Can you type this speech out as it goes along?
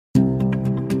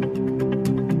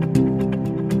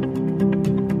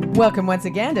Welcome once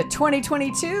again to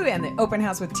 2022 and the Open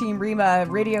House with Team Reba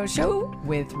radio show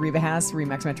with Reba Haas,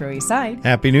 Remax Metro East Side.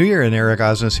 Happy New Year, and Eric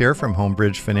Osnes here from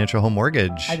Homebridge Financial Home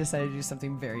Mortgage. I decided to do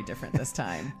something very different this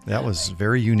time. That was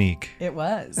very unique. It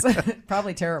was.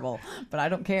 Probably terrible, but I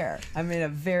don't care. I'm in a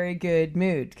very good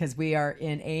mood because we are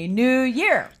in a new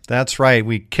year. That's right.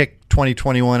 We kicked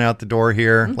 2021 out the door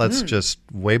here. Mm-hmm. Let's just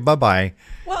wave bye-bye.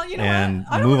 Well, you know and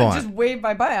what? I don't move want to on. just wave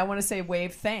bye-bye. I want to say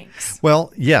wave thanks.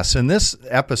 Well, yes. In this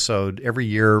episode, every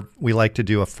year we like to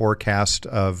do a forecast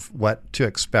of what to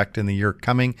expect in the year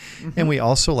coming. Mm-hmm. And we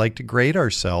also like to grade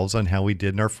ourselves on how we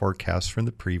did in our forecast from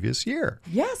the previous year.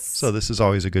 Yes. So this is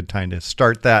always a good time to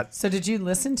start that. So did you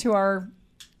listen to our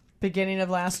beginning of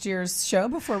last year's show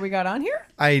before we got on here?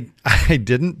 I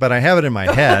didn't, but I have it in my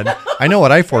head. I know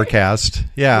what I forecast.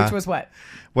 Yeah. Which was what?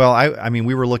 Well, I mean,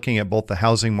 we were looking at both the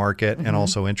housing market Mm-hmm. and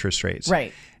also interest rates.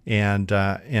 Right. And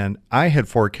I had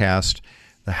forecast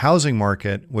the housing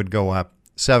market would go up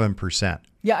 7%.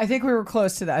 Yeah, I think we were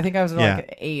close to that. I think I was like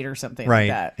at 8 or something Right.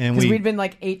 like that. And Because we'd been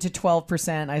like 8 to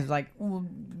 12%. I was like, well,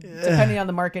 depending on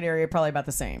the market area, probably about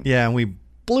the same. Yeah, and we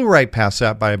blew right past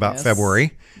that by about Yes.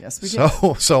 February. Yes, we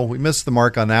did. So we missed the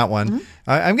mark on that one. Mm-hmm.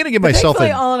 I'm going to give myself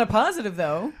Thankfully, all in a positive,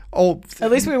 though. Oh,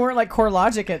 At least we weren't like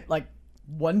CoreLogic at like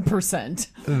 1%.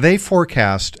 they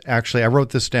forecast, actually, I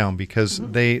wrote this down because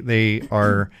Mm-hmm. they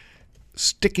are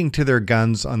sticking to their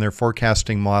guns on their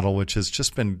forecasting model, which has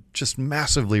just been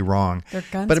massively wrong. Their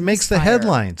guns But it makes the misfire.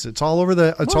 headlines. It's all over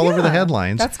the over the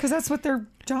headlines. That's because that's what their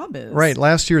job is. Right.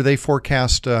 Last year they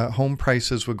forecast home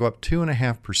prices would go up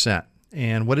 2.5%.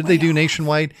 And what did they do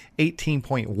nationwide?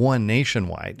 18.1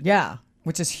 nationwide. Yeah,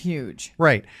 which is huge.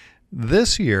 Right.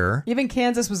 This year, Even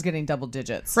Kansas was getting double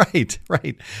digits.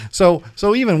 right. So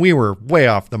even we were way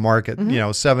off the market, Mm-hmm.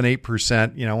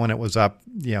 7-8%, when it was up,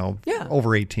 Yeah. over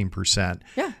 18%.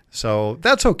 Yeah. So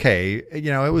that's okay.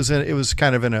 It was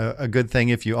kind of a good thing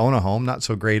if you own a home, not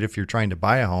so great if you're trying to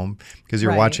buy a home because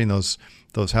you're Right. watching those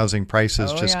housing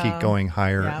prices just keep going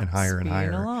higher Yeah, and higher and speeding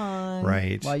higher. along.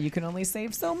 Right. Well, you can only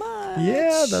save so much.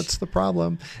 Yeah, that's the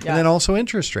problem. Yeah. And then also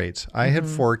interest rates. I had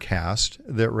forecast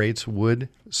that rates would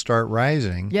start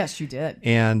rising. Yes, you did.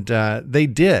 And they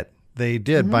did. They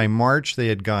did. By March, they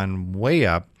had gone way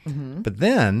up. But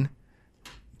then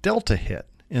Delta hit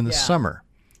in the Yeah. summer.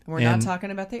 We're And- not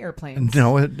talking about the airplanes.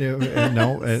 No,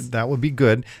 that would be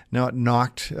good. Now it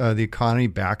knocked the economy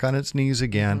back on its knees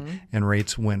again, and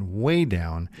rates went way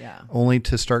down, Yeah. only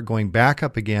to start going back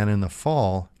up again in the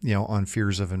fall, on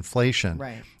fears of inflation.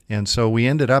 Right. And so we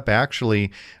ended up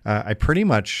actually, I pretty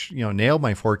much, nailed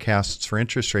my forecasts for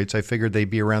interest rates. I figured they'd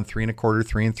be around 3.25,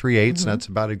 3 3/8, and that's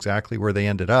about exactly where they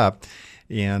ended up.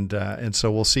 And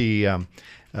so we'll see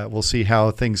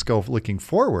how things go looking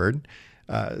forward.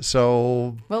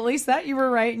 Well, at least that you were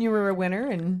right and you were a winner.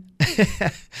 And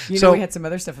So- we had some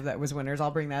other stuff that was winners.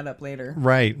 I'll bring that up later.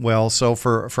 Right. Well, so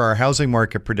for our housing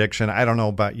market prediction, I don't know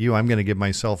about you. I'm going to give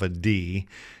myself a D,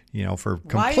 for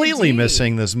Why a completely D?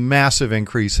 missing this massive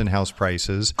increase in house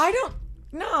prices. I don't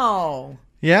know.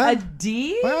 Yeah. A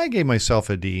D? Well, I gave myself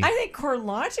a D. I think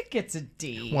CoreLogic gets a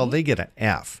D. Well, they get an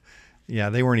F. Yeah,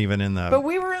 they weren't even in the. But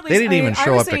we were at least. They didn't even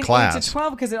show I was up to saying class. 8 to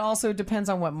 12 because it also depends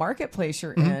on what marketplace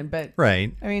you're in. But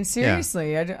Right. I mean,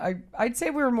 seriously, I'd say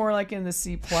we were more like in the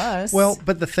C plus. Well,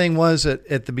 but the thing was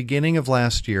at the beginning of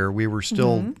last year, we were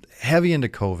still heavy into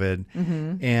COVID,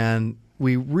 and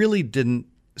we really didn't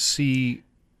see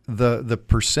the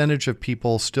percentage of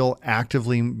people still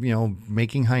actively,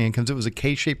 making high incomes. It was a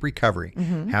K-shaped recovery.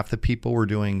 Half the people were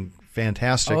doing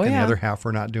fantastic, Oh, and the yeah. other half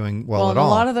were not doing well at and a all.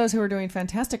 lot of those who are doing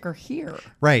fantastic are here.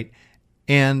 Right.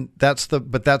 And that's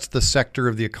the sector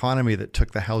of the economy that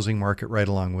took the housing market right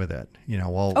along with it.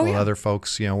 While yeah. other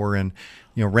folks, were in,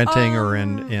 renting or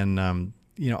in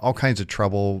all kinds of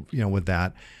trouble, with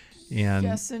that. And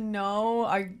Yes and no.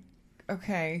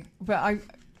 But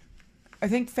I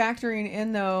think factoring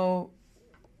in though,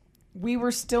 we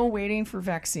were still waiting for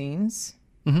vaccines.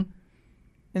 Mm-hmm.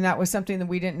 And that was something that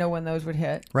we didn't know when those would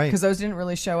hit. Right. Because those didn't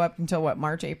really show up until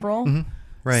March, April. Mm-hmm.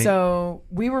 Right. So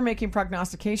we were making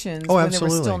prognostications Oh, when there was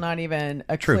absolutely. still not even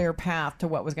a True. clear path to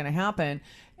what was going to happen.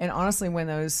 And honestly, when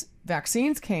those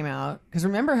vaccines came out, because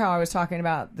remember how I was talking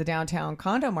about the downtown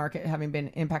condo market having been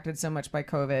impacted so much by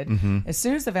COVID, Mm-hmm. as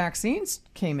soon as the vaccines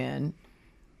came in,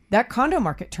 that condo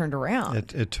market turned around.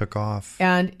 it took off.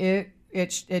 And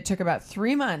it took about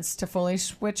 3 months to fully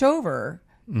switch over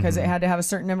because it had to have a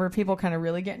certain number of people kind of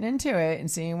really getting into it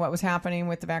and seeing what was happening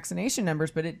with the vaccination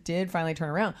numbers. But it did finally turn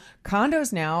around.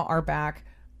 Condos now are back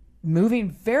moving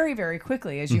very, very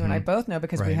quickly, as you and I both know,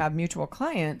 because we Right. have mutual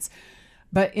clients,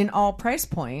 but in all price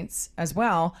points as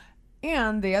well.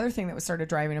 And the other thing that was started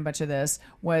driving a bunch of this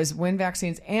was when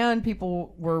vaccines and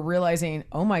people were realizing,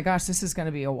 oh my gosh, this is going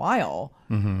to be a while.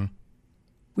 Mm-hmm.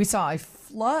 We saw a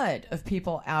flood of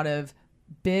people out of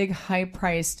big,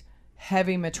 high-priced,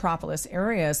 heavy metropolis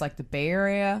areas like the Bay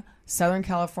Area, Southern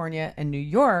California, and New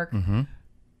York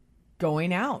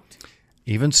going out.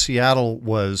 Even Seattle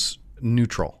was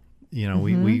neutral. You know,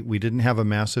 we didn't have a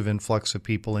massive influx of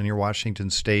people in your Washington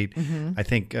state. I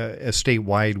think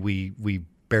statewide we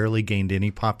barely gained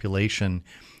any population,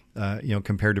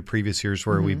 compared to previous years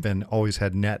where we've always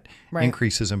had net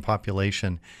increases in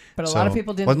population. But a lot of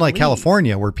people didn't wasn't like leave.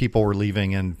 California where people were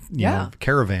leaving in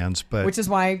caravans. But which is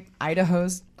why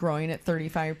Idaho's growing at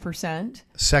 35%.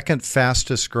 Second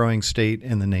fastest growing state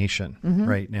in the nation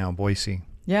right now, Boise.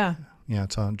 Yeah. Yeah,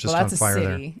 it's on that's fire a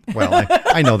city. there. Well,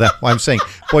 I know that. Well, I'm saying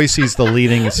Boise's the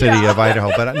leading city of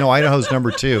Idaho, but no, Idaho's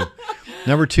number two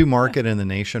market in the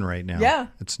nation right now. Yeah,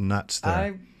 it's nuts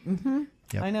there.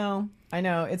 I know.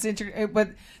 It's interesting, but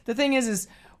the thing is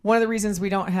one of the reasons we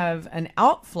don't have an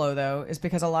outflow though is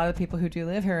because a lot of the people who do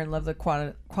live here and love the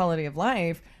quality of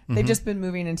life, they've just been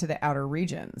moving into the outer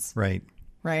regions, right?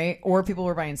 Or people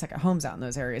were buying second homes out in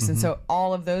those areas, and so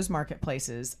all of those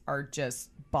marketplaces are just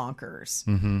bonkers,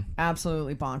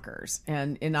 absolutely bonkers.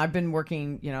 And I've been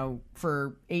working,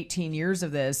 for 18 years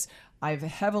of this. I've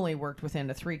heavily worked within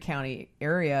a 3-county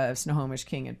area of Snohomish,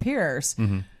 King, and Pierce.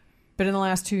 But in the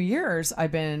last 2 years,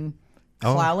 I've been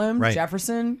Clallam,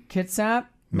 Jefferson, Kitsap,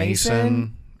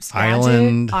 Mason,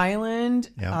 Skagit, Island,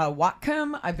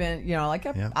 Whatcom. I've been,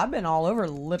 I've been all over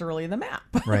literally the map.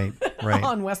 Right.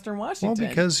 on Western Washington. Well,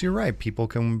 because you're right. People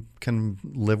can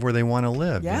live where they want to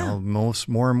live. Yeah.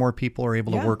 More and more people are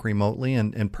able to work remotely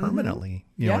and permanently,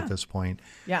 at this point.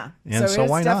 Yeah. And so it's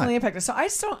why definitely not? impacted.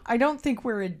 So I don't think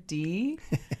we're a D.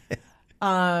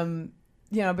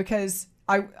 Because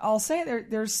I'll say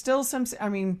there's still some,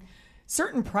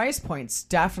 certain price points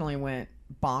definitely went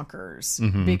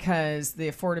bonkers because the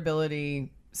affordability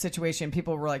situation,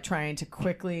 people were like trying to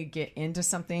quickly get into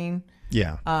something.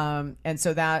 Yeah. And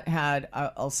so that had,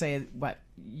 I'll say what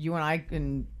you and I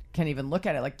can even look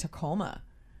at it like Tacoma.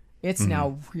 It's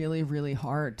now really, really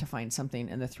hard to find something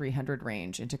in the 300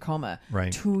 range in Tacoma.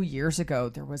 Right. 2 years ago,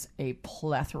 there was a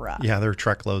plethora. Yeah, there are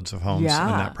truckloads of homes in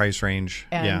that price range.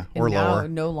 And or now lower.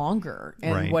 No longer.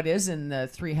 And what is in the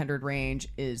 300 range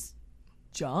is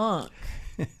junk.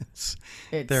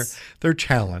 They're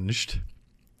challenged.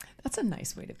 That's a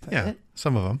nice way to put it.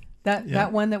 Some of them.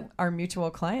 That one that our mutual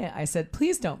client, I said,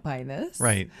 please don't buy this.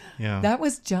 Right. Yeah. That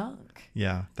was junk.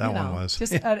 Yeah, that one was.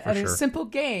 Just at a simple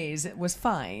gaze, it was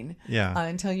fine. Yeah.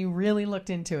 Until you really looked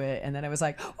into it, and then I was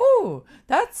like, "Oh,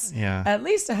 that's at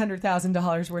least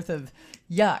 $100,000 worth of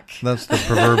yuck." That's the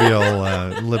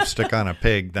proverbial lipstick on a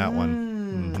pig. That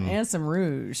one, and some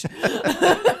rouge,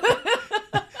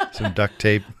 some duct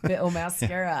tape, bit of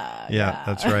mascara. Yeah,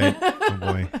 that's right. Oh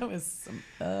boy, that was some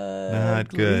not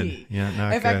good. Yeah,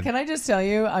 not good. In fact, can I just tell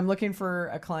you, I'm looking for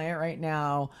a client right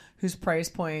now whose price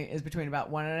point is between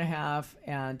about 1.5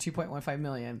 and 2.15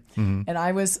 million. And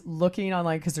I was looking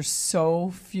online because there's so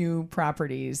few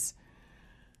properties.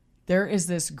 There is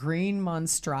this green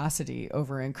monstrosity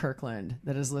over in Kirkland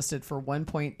that is listed for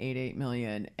 1.88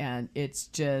 million, and it's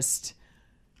just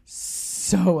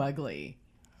so ugly.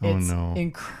 It's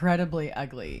incredibly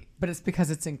ugly, but it's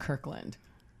because it's in Kirkland.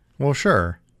 Well,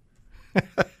 sure.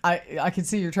 I can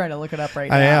see you're trying to look it up right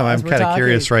now. I am. I'm kind of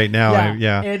curious right now.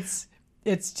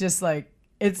 It's just like,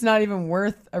 it's not even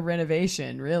worth a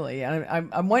renovation, really.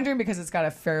 I'm wondering because it's got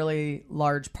a fairly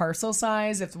large parcel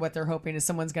size, if what they're hoping is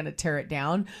someone's going to tear it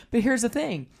down. But here's the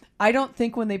thing. I don't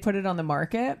think when they put it on the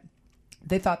market,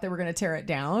 they thought they were going to tear it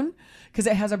down because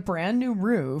it has a brand new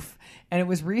roof and it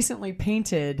was recently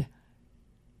painted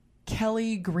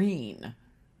Kelly green.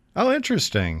 Oh,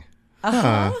 interesting.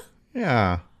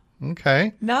 Yeah.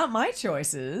 Okay. Not my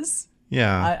choices.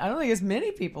 Yeah. I don't think it's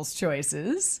many people's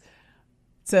choices.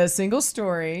 It's a single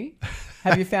story.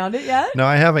 Have you found it yet? No,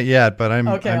 I haven't yet, but I'm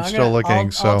still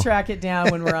looking. I'll track it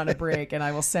down when we're on a break, and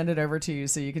I will send it over to you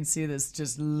so you can see this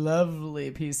just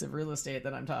lovely piece of real estate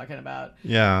that I'm talking about.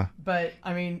 Yeah. But,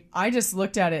 I just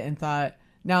looked at it and thought,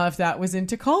 now if that was in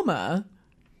Tacoma,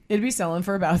 it'd be selling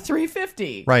for about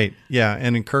 $350. Right. Yeah.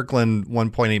 And in Kirkland,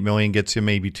 1.8 million gets you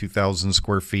maybe 2,000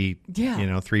 square feet.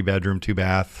 Yeah. 3 bedroom, 2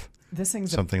 bath. This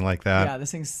thing's something like that. Yeah.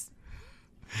 This thing's.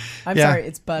 I'm sorry.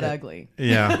 It's butt ugly.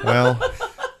 Yeah. Well,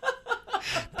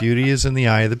 beauty is in the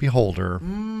eye of the beholder.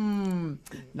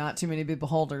 Not too many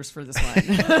beholders for this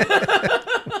one.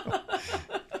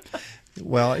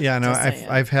 Well, yeah, no,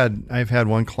 I've had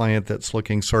one client that's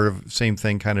looking sort of same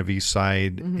thing, kind of east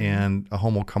side, and a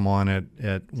home will come on at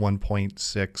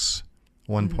 1.6,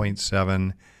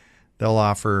 1.7. they'll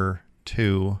offer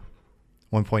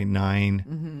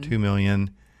 1.9, 2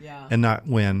 million, and not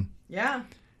win. Yeah.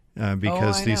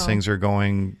 Because these things are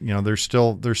going, there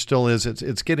still is.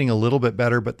 It's getting a little bit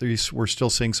better, but we're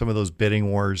still seeing some of those bidding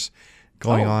wars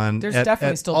going on. There's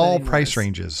definitely still all bidding price wars.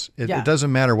 ranges. It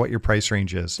doesn't matter what your price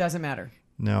range is. Doesn't matter.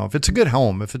 No, if it's a good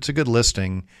home, if it's a good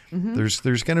listing, there's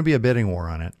going to be a bidding war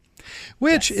on it.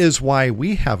 Which is why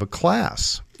we have a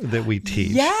class that we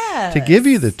teach to give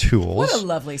you the tools. What a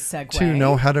lovely segue. To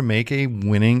know how to make a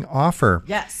winning offer.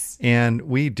 Yes. And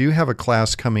we do have a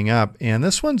class coming up, and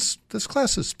this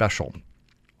class is special.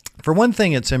 For one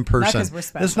thing, it's in person. Not 'cause we're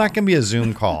special. It's not going to be a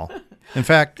Zoom call. In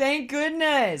fact, thank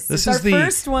goodness. This is is our the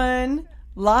first one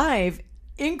live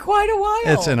in quite a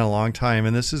while. It's in a long time,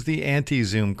 and this is the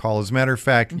anti-Zoom call. As a matter of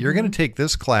fact, you're going to take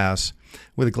this class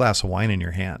with a glass of wine in your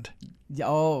hand.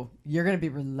 Oh, you're going to be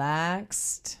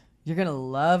relaxed. You're going to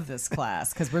love this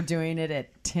class because we're doing it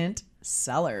at Tint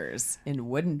Cellars in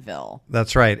Woodinville.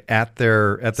 That's right, at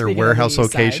their warehouse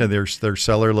location, their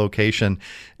cellar location,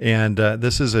 and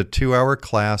this is a 2-hour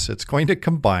class. It's going to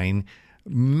combine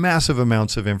massive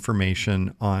amounts of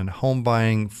information on home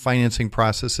buying, financing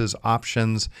processes,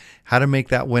 options, how to make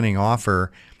that winning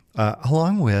offer,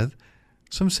 along with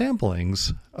some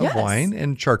samplings of wine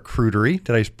and charcuterie.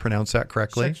 Did I pronounce that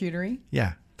correctly? Charcuterie?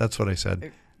 Yeah, that's what I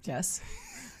said. Yes.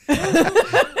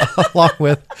 Along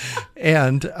with,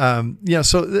 and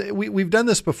so we've done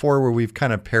this before where we've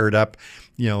kind of paired up,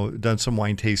 done some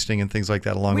wine tasting and things like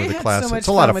that along with the class. We had so much it's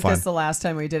a lot of with fun. this the last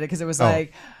time we did it because it was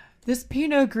like this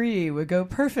Pinot Gris would go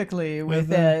perfectly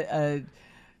with a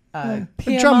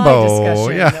PMI jumbo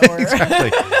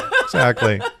discussion.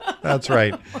 Exactly. That's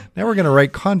right. Now we're going to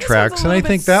write contracts, and I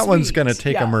think that one's going to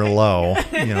take a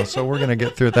Merlot. So we're going to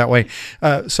get through it that way.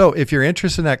 So if you're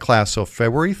interested in that class, so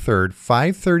February 3rd,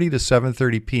 5:30 to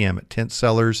 7:30 p.m. at Tint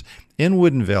Cellars in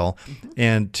Woodinville,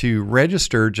 and to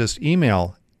register, just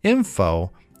email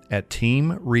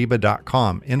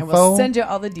info@teamreba.com. And we'll send you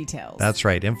all the details. That's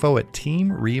right,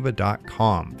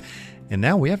 info@teamreba.com. And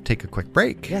now we have to take a quick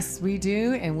break. Yes, we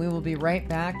do. And we will be right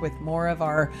back with more of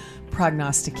our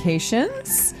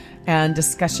prognostications and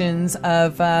discussions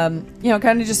of, kind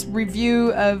of just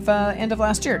review of end of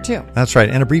last year, too. That's right.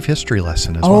 And a brief history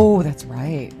lesson as well. Oh, that's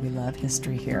right. We love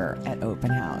history here at Open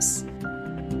House.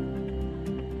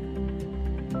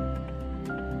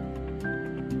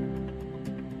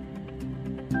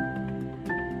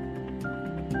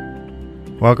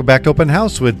 Welcome back to Open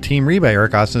House with Team Reba.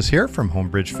 Eric Osnes here from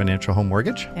Homebridge Financial Home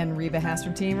Mortgage. And Reba Haas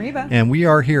from Team Reba. And we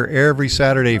are here every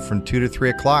Saturday from 2 to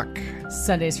 3 o'clock.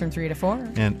 Sundays from 3 to 4.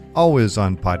 And always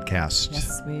on podcast.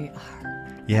 Yes, we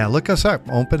are. Yeah, look us up,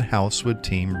 Open House with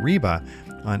Team Reba,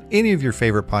 on any of your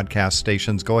favorite podcast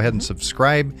stations. Go ahead and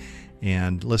subscribe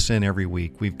and listen every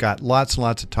week. We've got lots and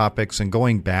lots of topics. And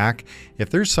going back,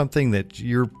 if there's something that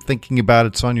you're thinking about,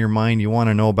 it's on your mind, you want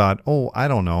to know about, I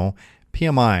don't know,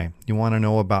 PMI, you want to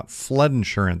know about flood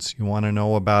insurance, you want to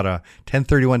know about a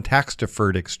 1031 tax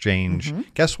deferred exchange.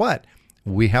 Guess what?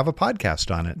 We have a podcast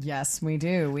on it. Yes, we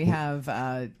do. We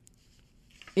have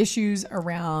issues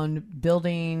around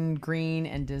building green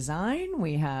and design.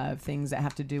 We have things that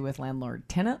have to do with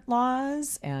landlord-tenant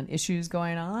laws and issues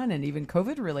going on, and even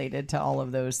COVID related to all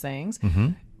of those things.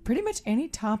 Pretty much any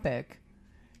topic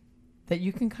that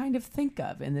you can kind of think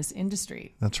of in this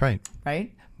industry. That's right.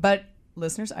 Right? But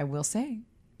listeners, I will say,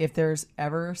 if there's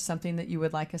ever something that you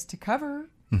would like us to cover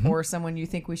or someone you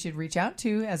think we should reach out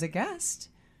to as a guest,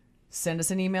 send us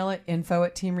an email at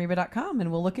info@teamreba.com and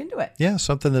we'll look into it. Yeah,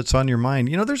 something that's on your mind.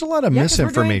 There's a lot of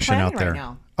misinformation out there. Right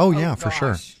now. Oh, yeah, for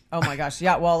sure. Oh my gosh.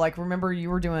 Yeah. Well, remember we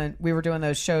were doing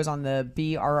those shows on the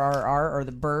BRRR or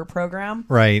the BRRR program.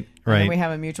 Right. And then we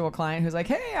have a mutual client who's like,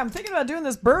 hey, I'm thinking about doing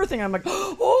this BRRR thing. I'm like,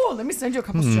 oh, let me send you a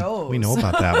couple shows. We know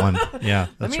about that one. Yeah,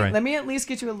 that's right. Let me at least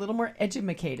get you a little more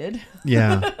educated.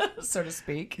 Yeah. So to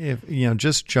speak. If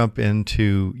just jump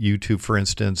into YouTube, for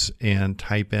instance, and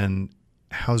type in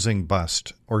housing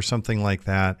bust or something like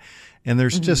that. And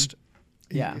there's just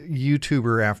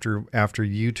YouTuber after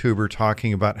YouTuber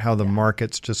talking about how the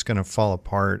market's just going to fall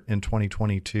apart in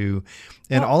 2022.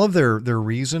 And all of their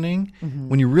reasoning,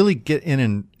 when you really get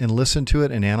in and listen to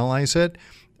it and analyze it,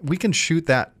 we can shoot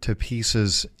that to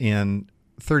pieces in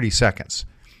 30 seconds.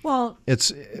 Well,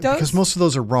 it's because most of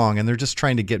those are wrong, and they're just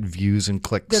trying to get views and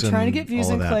clicks. They're trying to get views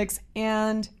and clicks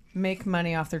and make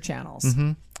money off their channels.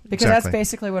 Because that's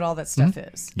basically what all that stuff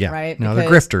is. Yeah. Right? No, they're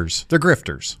grifters. They're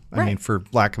grifters. Right. I mean, for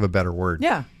lack of a better word.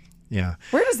 Yeah. Yeah.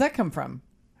 Where does that come from?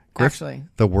 Actually,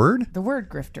 the word? The word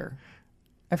grifter.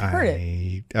 I've heard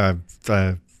it. I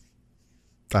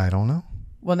don't know.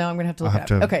 Well, now I'm going to have to look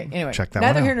it up. Okay. Anyway, check that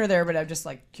neither one here out. nor there, but I'm just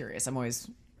curious. I'm always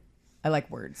I like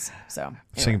words. So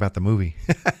Sing anyway. about the movie,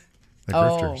 The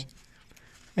Grifters.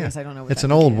 I guess I don't know what It's that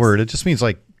an old movie is. word. It just means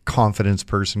like confidence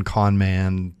person, con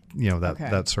man,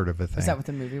 that sort of a thing. Is that what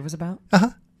the movie was about? Uh-huh.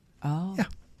 Oh. Yeah.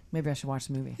 Maybe I should watch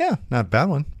the movie. Yeah, not a bad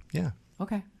one. Yeah.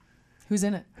 Okay. Who's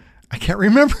in it? I can't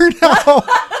remember now.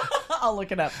 I'll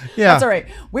look it up. Yeah. That's all right.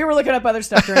 We were looking up other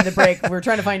stuff during the break. We were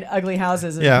trying to find ugly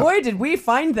houses. And Yeah. boy, did we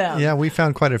find them. Yeah, we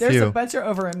found quite a There's few. a bunch of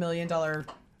over $1 million.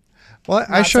 Well,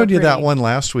 I Not showed so you that pretty. one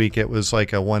last week. It was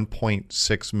like a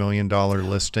 $1.6 million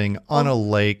listing on a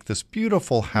lake, this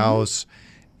beautiful house.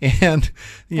 And,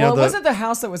 Well, it wasn't the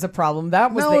house that was a problem.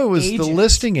 That was it was agent. the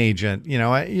listing agent.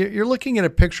 You're looking at a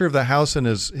picture of the house and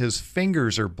his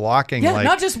fingers are blocking. Yeah, like,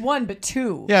 not just one, but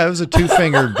two. yeah, it was a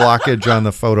 2-fingered blockage on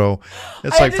the photo.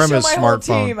 It's I like had to from show his my whole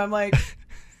smartphone. team. I'm like,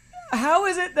 how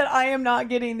is it that I am not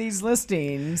getting these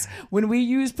listings when we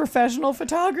use professional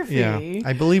photography? Yeah,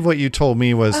 I believe what you told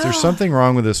me was there's something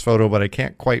wrong with this photo, but I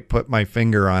can't quite put my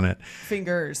finger on it.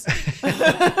 Fingers.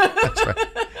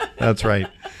 That's right.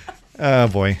 Oh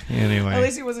boy. Anyway, At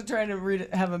least he wasn't trying to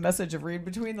have a message of read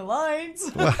between the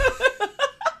lines.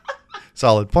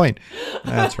 solid point.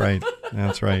 That's right.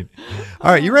 That's right.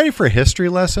 All right, you ready for a history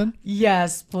lesson?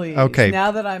 Yes, please. Okay.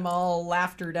 Now that I'm all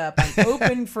laughtered up, I'm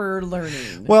open for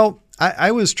learning. Well,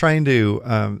 I was trying to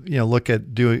look at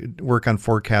work on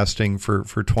forecasting for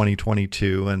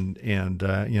 2022, and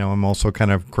I'm also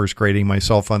kind of course grading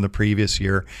myself on the previous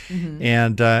year. Mm-hmm.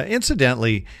 And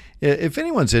incidentally, if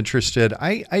anyone's interested,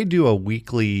 I do a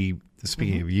weekly.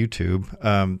 Speaking of YouTube,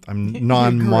 I'm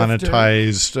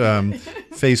non-monetized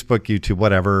Facebook, YouTube,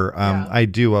 whatever. Yeah. I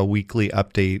do a weekly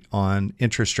update on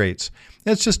interest rates.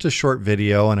 It's just a short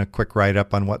video and a quick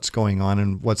write-up on what's going on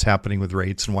and what's happening with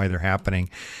rates and why they're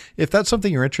happening. If that's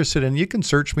something you're interested in, you can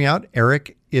search me out.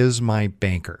 Eric is my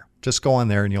banker. Just go on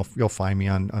there and you'll find me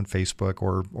on Facebook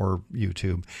or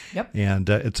YouTube. Yep. And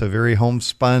it's a very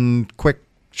homespun, quick,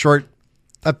 short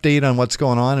update on what's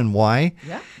going on and why.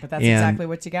 Yeah, but that's exactly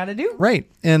what you got to do. Right.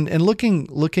 And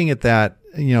looking at that,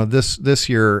 this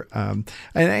year, I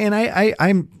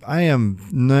am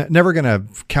never going to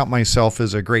count myself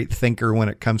as a great thinker when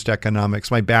it comes to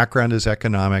economics. My background is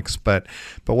economics, but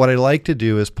what I like to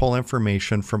do is pull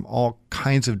information from all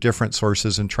kinds of different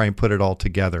sources and try and put it all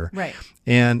together. Right.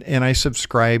 And I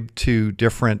subscribe to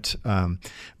different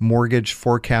mortgage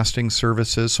forecasting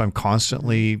services, so I'm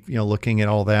constantly looking at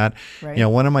all that. Right.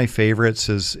 One of my favorites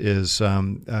is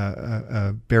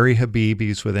Barry Habib.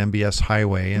 He's with MBS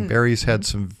Highway, and Barry's had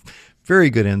some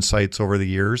very good insights over the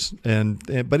years,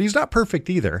 but he's not perfect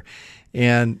either,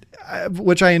 and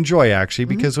which I enjoy actually,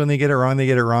 because when they get it wrong, they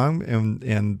get it wrong,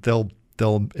 and they'll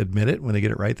admit it. When they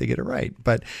get it right, they get it right.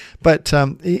 But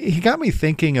he got me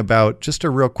thinking about just a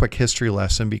real quick history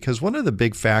lesson, because one of the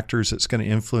big factors that's going to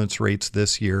influence rates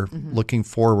this year, looking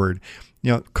forward,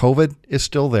 COVID is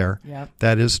still there. Yep.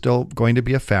 That is still going to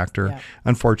be a factor, Yep.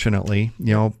 unfortunately.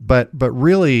 But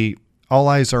really, all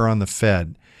eyes are on the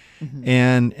Fed.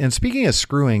 And speaking of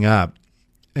screwing up,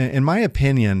 in my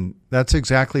opinion, that's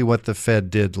exactly what the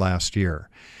Fed did last year.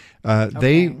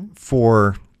 They,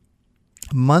 for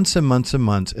months and months and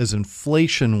months, as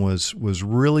inflation was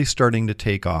really starting to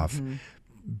take off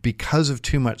because of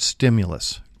too much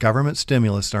stimulus, government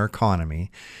stimulus in our economy,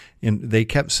 and they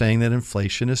kept saying that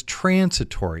inflation is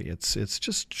transitory. It's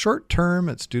just short term.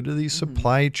 It's due to these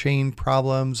supply chain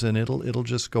problems, and it'll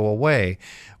just go away.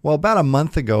 Well, about a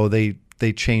month ago, they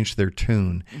changed their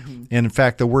tune. And in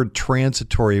fact, the word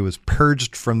transitory was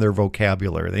purged from their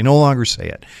vocabulary. They no longer say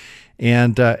it.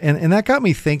 And that got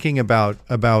me thinking about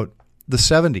the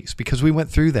 70s, because we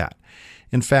went through that.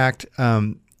 In fact,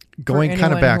 going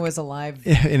kind of back, who was alive,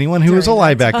 anyone who was during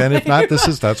alive that back then, if not,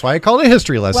 that's why I call it a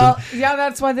history lesson. well, yeah,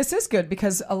 that's why this is good,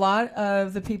 because a lot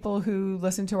of the people who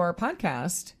listen to our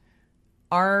podcast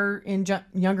are in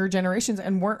younger generations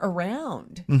and weren't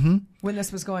around when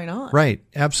this was going on. Right.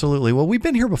 Absolutely. Well, we've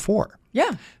been here before.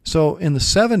 Yeah. So in the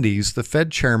 70s, the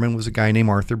Fed chairman was a guy named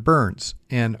Arthur Burns,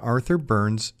 and Arthur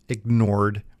Burns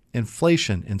ignored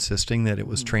inflation, insisting that it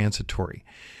was transitory.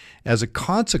 As a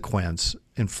consequence,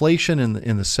 inflation in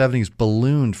the 70s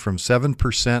ballooned from 7%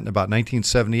 in about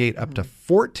 1978 up to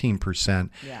 14%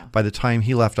 by the time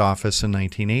he left office in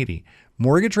 1980.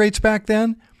 Mortgage rates back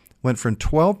then went from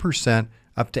 12%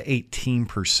 up to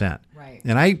 18%. Right.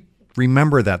 And I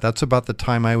remember that. That's about the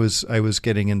time I was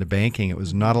getting into banking. It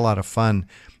was not a lot of fun.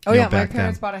 Oh, yeah. My back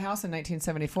parents then. bought a house in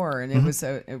 1974, and it was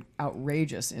an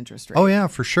outrageous interest rate. Oh yeah,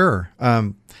 for sure.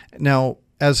 Now,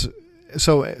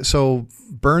 so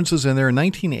Burns was in there in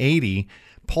 1980.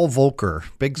 Paul Volcker,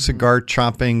 big cigar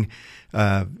chomping,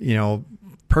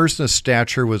 person of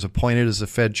stature, was appointed as the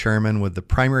Fed chairman with the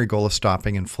primary goal of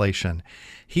stopping inflation.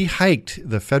 he hiked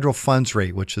the federal funds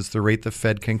rate, which is the rate the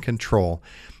Fed can control,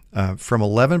 from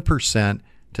 11%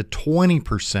 to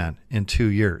 20% in 2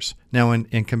 years. Now,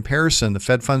 in comparison, the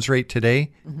Fed funds rate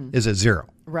today is at zero.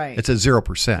 Right. It's at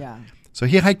 0%. Yeah. So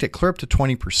he hiked it clear up to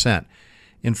 20%.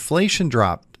 Inflation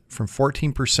dropped from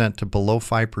 14% to below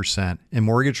 5%, and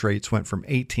mortgage rates went from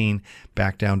 18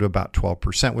 back down to about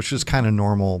 12%, which is kind of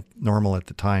normal at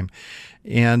the time.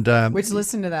 And Which,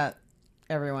 listen to that,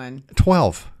 everyone.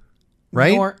 12,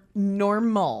 right?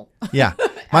 Normal. Yeah.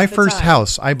 My the first time.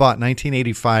 house, I bought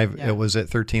 1985. Yeah. It was at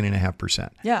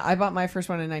 13.5%. Yeah, I bought my first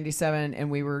one in 97, and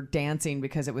we were dancing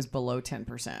because it was below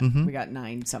 10%. We got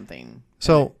 9 something.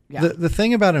 So Yeah. the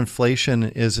thing about inflation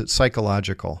is it's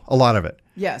psychological, a lot of it.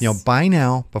 Yes. Buy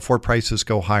now before prices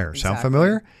go higher. Sound Exactly.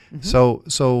 familiar? So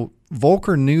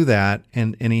Volcker knew that,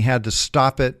 and he had to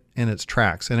stop it in its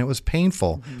tracks, and it was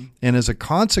painful. And as a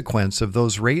consequence of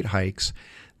those rate hikes,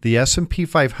 the S&P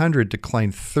 500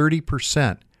 declined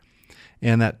 30%.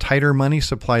 And that tighter money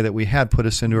supply that we had put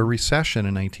us into a recession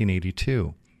in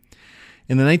 1982.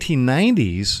 In the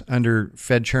 1990s, under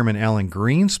Fed Chairman Alan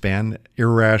Greenspan,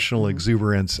 irrational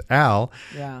exuberance Al,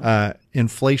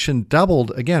 inflation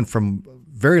doubled again from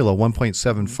very low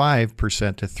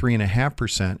 1.75% to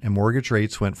 3.5%, and mortgage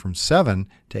rates went from 7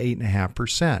 to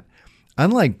 8.5%.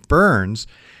 Unlike Burns,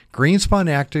 Greenspan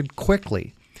acted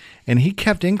quickly, and he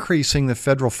kept increasing the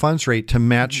federal funds rate to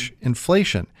match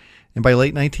inflation. And by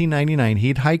late 1999,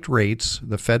 he'd hiked rates,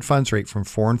 the Fed funds rate, from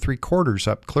 4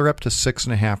 3/4 clear up to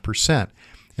 6.5%.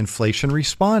 Inflation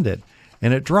responded,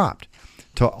 and it dropped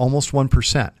to almost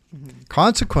 1%.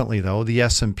 Consequently, though, the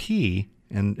S&P,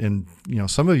 and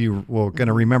some of you will going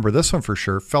to remember this one for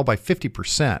sure, fell by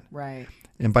 50%. Right.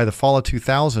 And by the fall of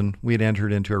 2000, we had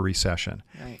entered into a recession.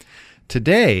 Right.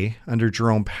 Today, under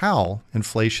Jerome Powell,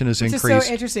 inflation has Which increased. is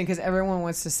so interesting because everyone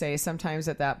wants to say sometimes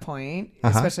at that point,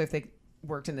 especially if they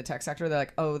worked in the tech sector, they're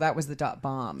like, "Oh, that was the dot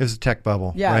bomb." It was a tech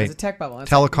bubble. Yeah, right. it was a tech bubble.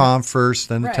 It's Telecom like, first,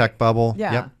 then the right. tech bubble.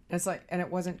 Yeah, Yep. and it's like, and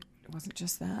it wasn't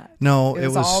just that. No, it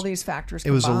was all these factors it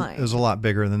was combined. a lot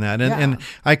bigger than that. And Yeah. and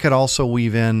I could also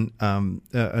weave in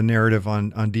a narrative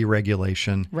on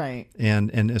deregulation, Right.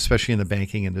 And especially in the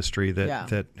banking industry Yeah.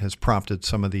 that has prompted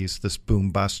some of this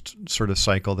boom bust sort of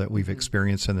cycle that we've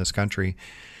experienced in this country.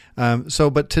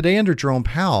 But today under Jerome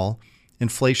Powell,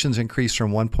 inflation's increased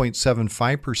from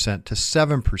 1.75% to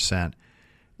 7%.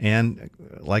 And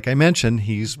like I mentioned,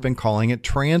 he's been calling it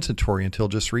transitory until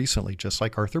just recently, just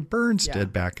like Arthur Burns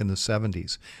did back in the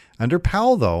 70s. Under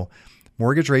Powell, though,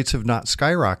 mortgage rates have not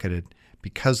skyrocketed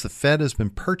because the Fed has been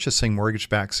purchasing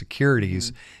mortgage-backed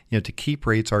securities, to keep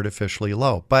rates artificially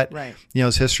low. But, Right.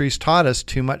 As history's taught us,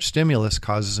 too much stimulus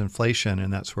causes inflation,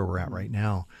 and that's where we're at right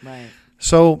now. Right.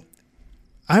 So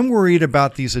I'm worried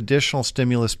about these additional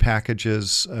stimulus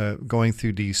packages going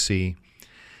through D.C.,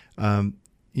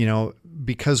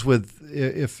 because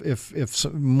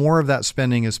if more of that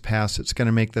spending is passed, it's going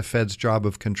to make the Fed's job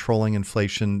of controlling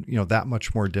inflation, that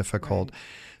much more difficult. Right.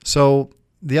 So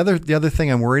the other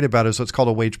thing I'm worried about is what's called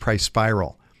a wage price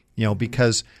spiral,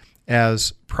 because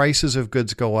as prices of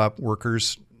goods go up,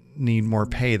 workers need more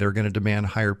pay. They're going to demand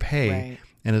higher pay. Right.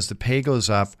 And as the pay goes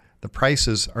up, the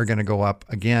prices are going to go up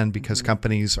again because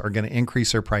companies are going to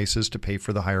increase their prices to pay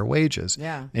for the higher wages.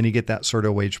 Yeah. And you get that sort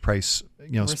of wage price,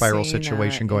 spiral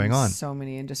situation going on. So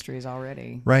many industries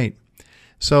already. Right.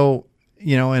 So,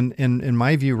 in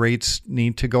my view, rates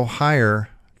need to go higher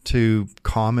to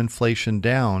calm inflation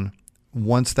down.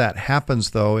 Once that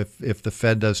happens, though, if the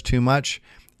Fed does too much,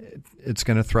 it's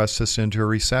going to thrust us into a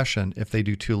recession. If they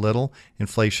do too little,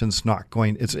 inflation's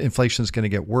going to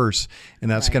get worse,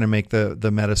 and that's going to make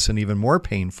the medicine even more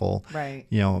painful. Right.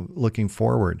 Looking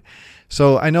forward.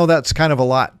 So I know that's kind of a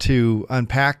lot to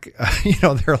unpack.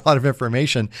 There are a lot of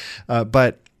information,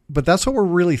 but that's what we're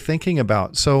really thinking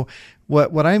about. So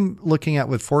what I'm looking at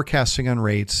with forecasting on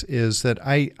rates is that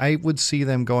I would see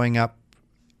them going up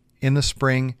in the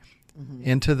spring.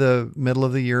 Into the middle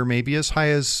of the year, maybe as high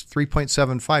as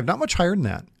 3.75, not much higher than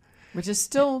that. Which is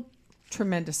still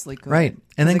tremendously good. Right.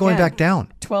 And then going back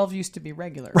down. 12 used to be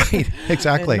regular. Right.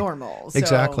 Exactly. And normal. So,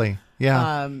 exactly.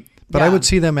 Yeah. But I would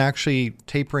see them actually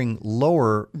tapering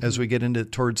lower as we get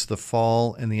towards the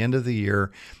fall and the end of the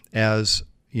year as,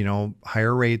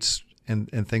 higher rates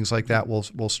and things like that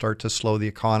will start to slow the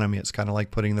economy. It's kind of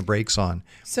like putting the brakes on.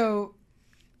 So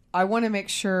I want to make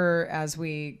sure as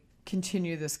we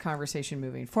continue this conversation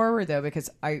moving forward, though, because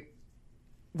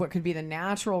what could be the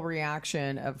natural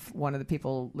reaction of one of the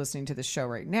people listening to the show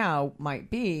right now might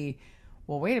be,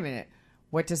 well, wait a minute,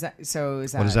 what does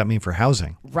that mean for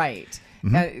housing? Right.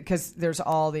 Because there's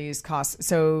all these costs.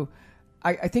 So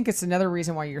I think it's another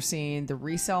reason why you're seeing the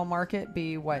resale market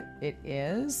be what it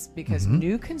is, because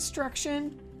new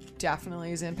construction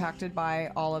definitely is impacted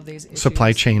by all of these issues.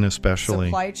 Supply chain especially.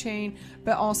 Supply chain,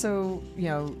 but also,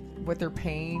 what they're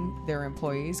paying their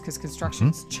employees, because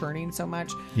construction's churning so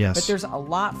much. Yes. But there's a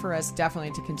lot for us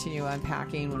definitely to continue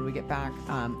unpacking when we get back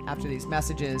after these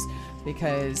messages,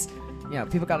 because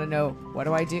people got to know, what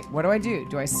do I do? What do I do?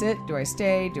 Do I sit? Do I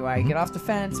stay? Do I get off the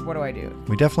fence? What do I do?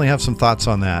 We definitely have some thoughts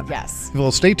on that. Yes.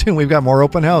 Well, stay tuned. We've got more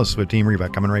Open House with Team Reba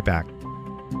coming right back.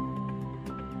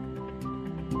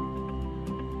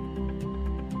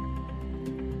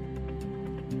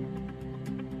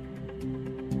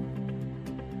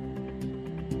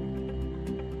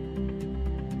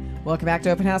 Welcome back to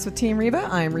Open House with Team Reba.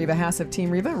 I'm Reba Haas of Team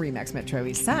Reba, Remax Metro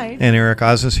East Side. And Eric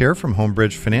Oz is here from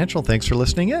Homebridge Financial. Thanks for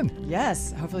listening in.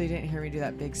 Yes. Hopefully you didn't hear me do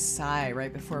that big sigh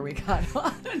right before we got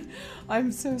on. I'm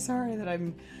so sorry that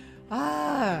I'm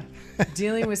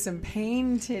dealing with some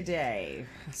pain today.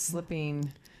 Slipping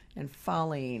and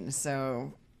falling.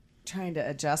 So trying to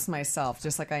adjust myself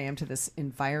just like I am to this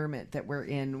environment that we're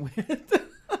in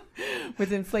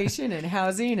with inflation and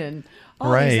housing and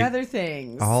all these other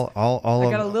things. I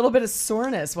got a little bit of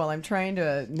soreness while I'm trying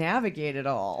to navigate it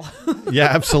all. Yeah,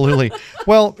 absolutely.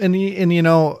 Well, and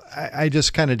I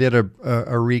just kind of did a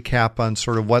recap on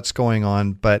sort of what's going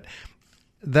on, but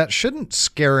that shouldn't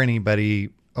scare anybody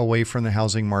away from the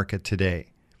housing market today.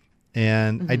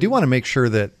 And I do want to make sure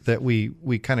that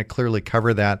we kind of clearly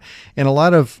cover that. And a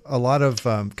lot of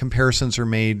comparisons are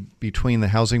made between the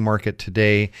housing market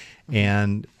today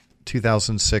and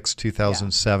 2006,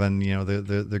 2007,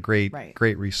 the Great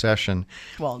Recession.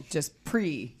 Well, just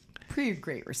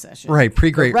pre-Great Recession. Right,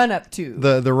 pre-Great. The run up to.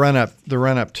 The run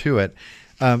up to it.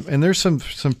 And there's some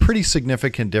pretty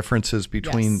significant differences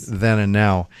between then and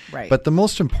now. Right. But the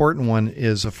most important one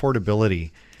is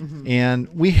affordability. And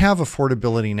we have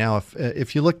affordability now.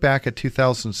 If you look back at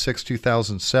 2006,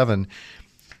 2007,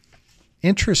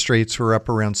 interest rates were up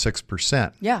around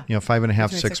 6%. Yeah. 5.5%,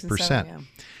 6%.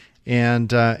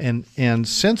 And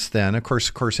since then, of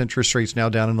course, interest rates now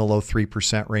down in the low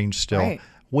 3% range still. Right.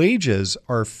 Wages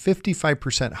are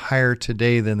 55% higher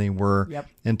today than they were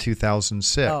in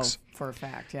 2006. Oh, for a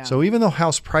fact, yeah. So even though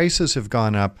house prices have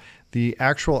gone up, the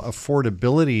actual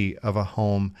affordability of a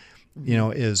home,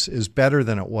 is better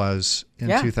than it was in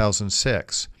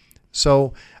 2006.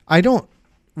 So I don't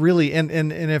really, and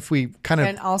if we kind of...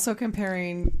 And also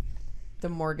comparing the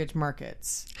mortgage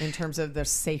markets in terms of the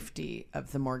safety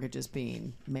of the mortgages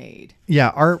being made. Yeah,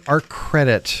 our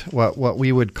credit, what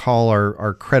we would call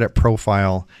our credit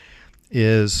profile,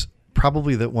 is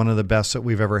probably one of the best that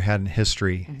we've ever had in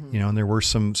history. And there were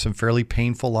some fairly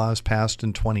painful laws passed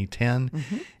in 2010,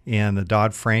 and the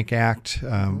Dodd-Frank Act,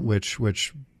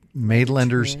 which made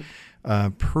lenders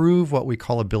prove what we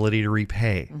call ability to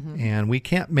repay. And we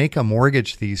can't make a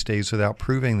mortgage these days without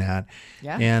proving that.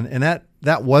 Yeah. And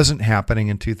that wasn't happening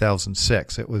in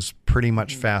 2006. It was pretty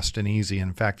much fast and easy.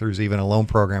 In fact, there's even a loan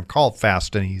program called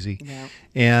Fast and Easy. Yeah.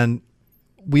 And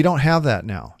we don't have that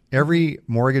now. Every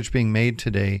mortgage being made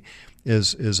today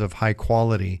is of high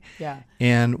quality. Yeah.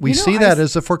 And we see that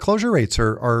as the foreclosure rates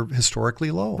are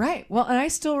historically low. Right. Well, and I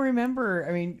still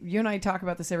remember, you and I talk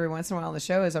about this every once in a while on the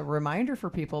show as a reminder for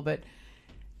people, but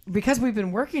because we've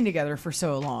been working together for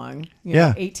so long,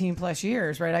 18 plus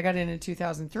years, right? I got in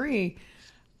 2003.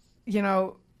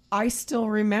 I still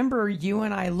remember you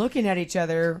and I looking at each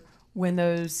other when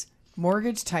those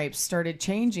mortgage types started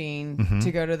changing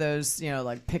to go to those,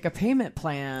 like pick a payment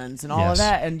plans and all of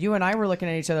that. And you and I were looking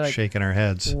at each other like, shaking our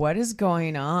heads. What is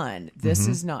going on? This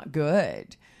is not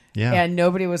good. Yeah. And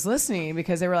nobody was listening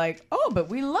because they were like, oh, but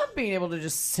we love being able to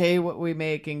just say what we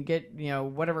make and get,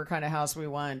 whatever kind of house we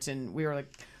want. And we were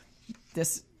like,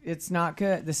 it's not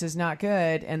good. This is not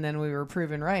good. And then we were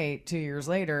proven right 2 years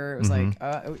later. It was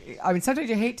like, sometimes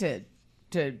you hate to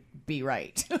be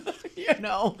right.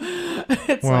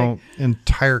 It's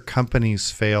entire companies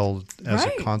failed as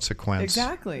a consequence.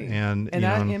 Exactly. And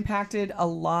that impacted a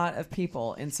lot of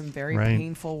people in some very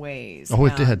painful ways. Oh,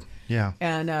 it did. Yeah.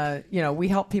 And, we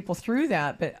help people through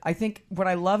that. But I think what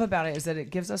I love about it is that it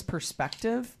gives us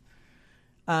perspective.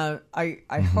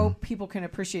 I hope people can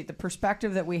appreciate the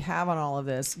perspective that we have on all of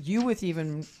this. You with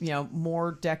even,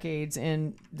 more decades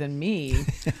in than me.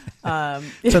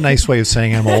 It's a nice way of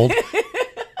saying I'm old.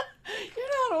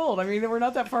 You're not old. We're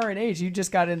not that far in age. You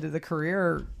just got into the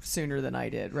career sooner than I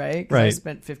did, right? Because I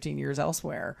spent 15 years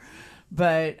elsewhere.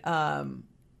 But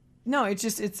no,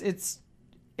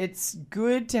 it's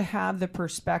good to have the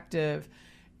perspective,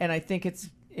 and I think it's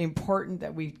important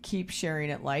that we keep sharing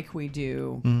it like we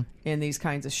do in these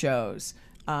kinds of shows,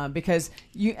 because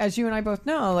as you and I both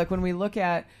know, like when we look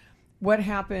at what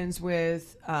happens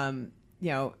with,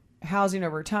 housing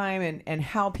over time and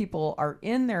how people are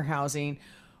in their housing.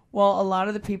 Well, a lot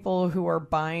of the people who are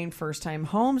buying first-time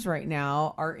homes right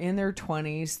now are in their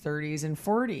 20s, 30s, and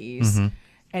 40s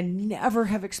and never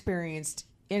have experienced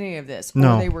any of this.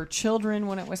 No. Or they were children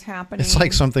when it was happening. It's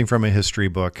like something from a history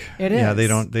book. It is. Yeah, they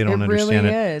don't understand it. It really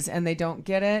is, and they don't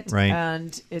get it. Right.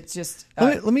 And it's just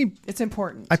Let me it's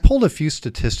important. I pulled a few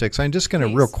statistics. I'm just going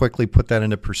to real quickly put that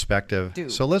into perspective. Do.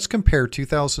 So let's compare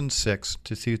 2006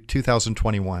 to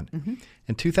 2021.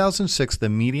 In 2006, the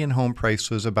median home price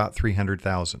was about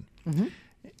 $300,000.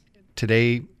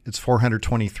 Today, it's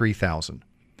 $423,000.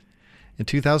 In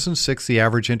 2006, the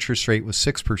average interest rate was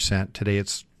 6%. Today,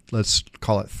 it's, let's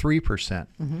call it 3%.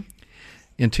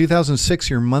 In 2006,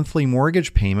 your monthly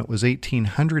mortgage payment was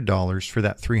 $1,800 for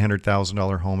that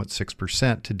 $300,000 home at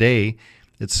 6%. Today,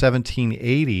 it's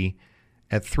 $1,780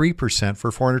 at 3% for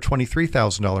a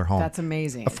 $423,000 home. That's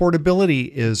amazing. Affordability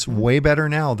is way better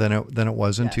now than it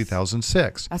was in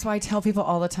 2006. That's why I tell people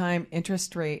all the time,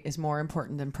 interest rate is more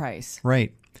important than price.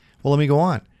 Right. Well, let me go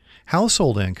on.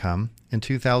 Household income in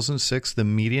 2006, the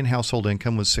median household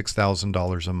income was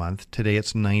 $6,000 a month. Today,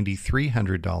 it's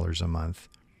 $9,300 a month.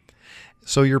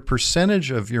 So your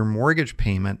percentage of your mortgage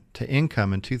payment to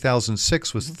income in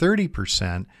 2006 was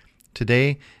 30%.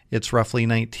 Today, it's roughly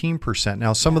 19%.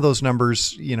 Now, some of those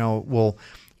numbers, will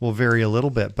vary a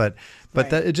little bit, but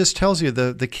that it just tells you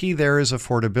the key there is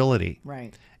affordability.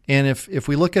 Right. And if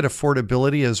we look at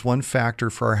affordability as one factor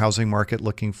for our housing market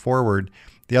looking forward,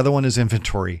 the other one is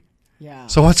inventory. Yeah.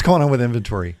 So what's going on with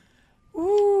inventory?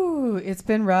 Ooh, it's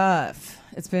been rough.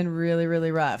 It's been really,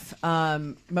 really rough.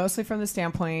 Mostly from the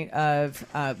standpoint of,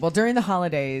 during the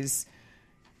holidays,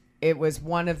 it was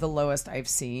one of the lowest I've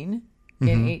seen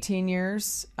in 18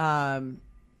 years.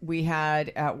 We had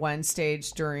at one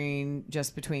stage during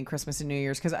just between Christmas and New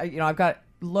Year's, because I've got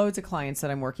loads of clients that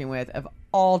I'm working with of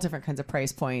all different kinds of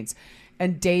price points,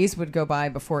 and days would go by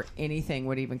before anything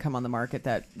would even come on the market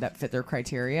that fit their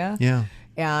criteria. Yeah.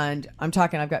 And I'm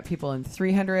talking, I've got people in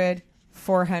 300,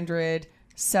 400,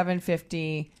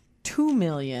 750, 2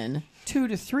 million, 2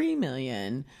 to 3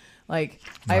 million. Like,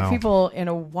 I have people in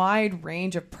a wide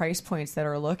range of price points that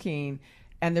are looking,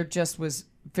 and there just was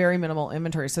very minimal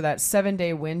inventory. So that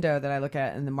 7-day window that I look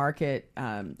at in the market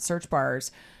search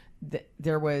bars,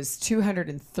 there was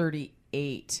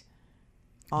 238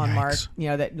 on market,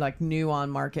 that like new on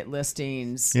market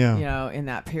listings, in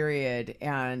that period.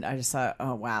 And I just thought,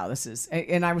 oh, wow, this is,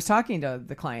 and I was talking to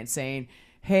the client saying,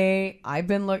 hey, I've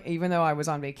been even though I was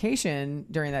on vacation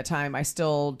during that time, I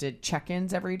still did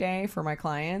check-ins every day for my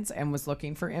clients and was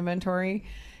looking for inventory.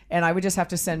 And I would just have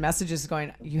to send messages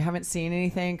going, you haven't seen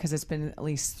anything? Because it's been at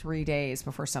least 3 days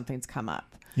before something's come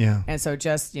up. Yeah. And so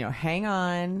just, hang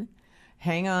on.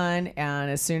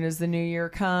 And as soon as the new year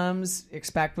comes,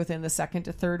 expect within the 2nd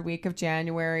to 3rd week of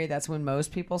January, that's when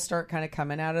most people start kind of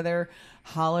coming out of their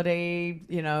holiday,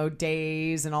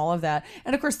 days and all of that.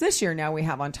 And of course, this year now we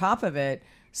have on top of it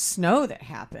snow that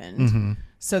happened.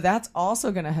 So that's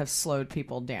also going to have slowed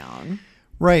people down.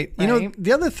 Right.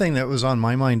 The other thing that was on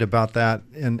my mind about that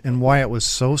and why it was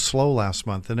so slow last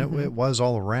month, and it was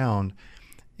all around,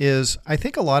 is I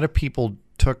think a lot of people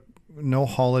took no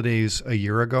holidays a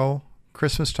year ago,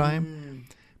 Christmas time,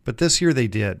 but this year they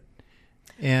did.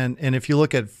 And if you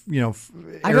look at,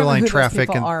 airline traffic,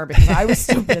 those people are, because I was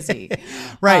still busy.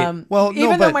 Right.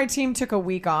 Even though my team took a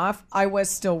week off, I was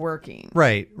still working.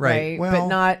 Right.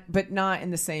 Well, but not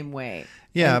in the same way.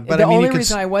 Yeah, and but the only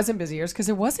reason I wasn't busier is because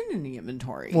there wasn't any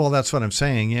inventory. Well, that's what I'm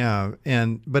saying. Yeah,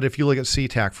 but if you look at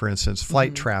SeaTac, for instance,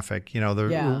 flight traffic,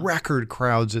 the record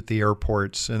crowds at the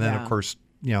airports, and then of course,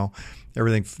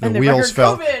 everything, the wheels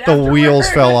fell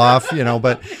off,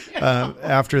 but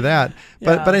after that,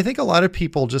 but I think a lot of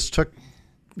people just took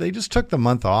the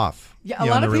month off. Yeah, a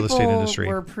lot of people were a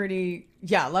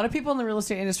lot of people in the real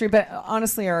estate industry, but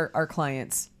honestly, our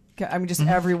clients, I mean, just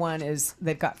everyone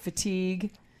they've got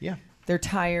fatigue. Yeah. They're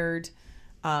tired.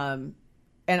 And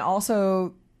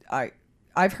also,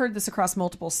 I've heard this across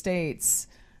multiple states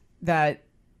that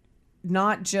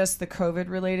not just the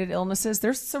COVID-related illnesses,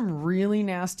 there's some really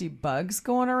nasty bugs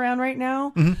going around right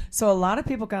now. So a lot of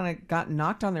people kind of got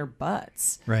knocked on their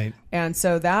butts. Right. And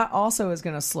so that also is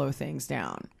going to slow things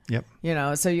down. Yep.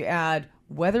 So you add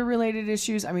weather-related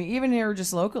issues. I mean, even here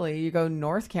just locally, you go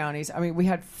north counties. I mean, we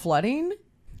had flooding.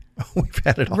 We've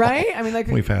had it all. Right? I mean,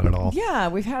 we've had it all. Yeah,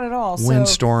 we've had it all.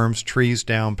 Windstorms, trees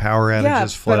down, power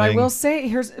outages, flooding. But I will say,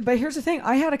 here's the thing.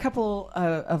 I had a couple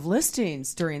of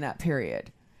listings during that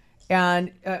period.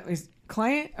 And our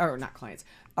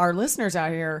listeners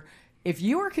out here, if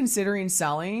you are considering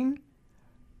selling,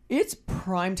 it's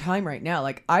prime time right now.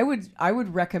 Like I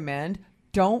would recommend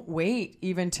don't wait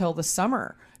even till the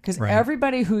summer. Because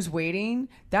everybody who's waiting,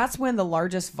 that's when the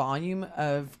largest volume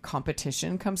of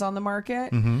competition comes on the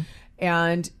market.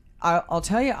 And I'll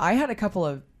tell you, I had a couple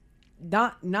of,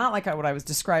 not like what I was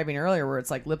describing earlier, where it's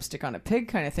like lipstick on a pig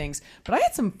kind of things, but I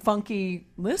had some funky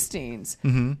listings.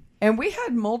 And we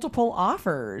had multiple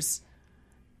offers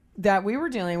that we were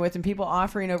dealing with and people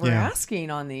offering over asking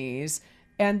on these.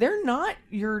 And they're not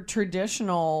your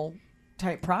traditional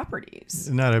type properties.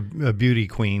 Not a beauty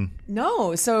queen.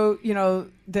 No. So,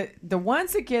 the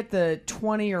ones that get the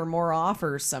 20 or more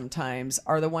offers sometimes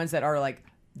are the ones that are like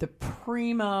the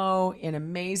primo in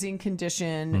amazing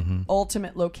condition,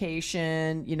 ultimate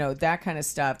location, that kind of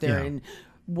stuff. They're in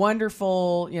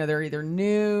wonderful, they're either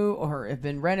new or have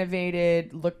been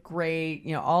renovated, look great,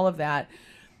 all of that.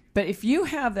 But if you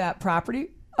have that property,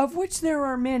 of which there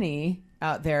are many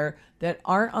out there that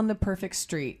aren't on the perfect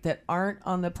street, that aren't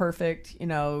on the perfect,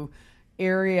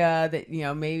 area that,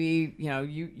 maybe,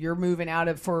 you're moving out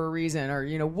of for a reason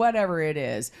or, whatever it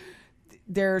is,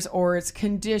 or it's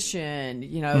conditioned,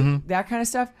 that kind of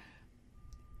stuff.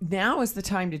 Now is the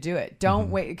time to do it.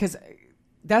 Don't wait, because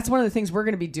that's one of the things we're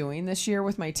going to be doing this year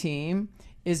with my team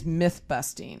is myth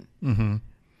busting.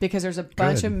 Because there's a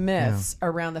bunch of myths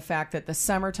around the fact that the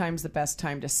summertime's the best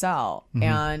time to sell.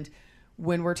 And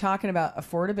when we're talking about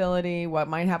affordability, what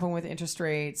might happen with interest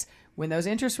rates, when those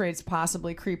interest rates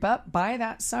possibly creep up by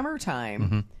that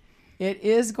summertime, it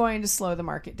is going to slow the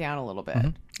market down a little bit.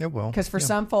 It will. Because for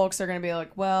some folks, they're going to be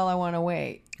like, well, I want to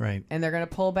wait. Right. And they're going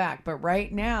to pull back. But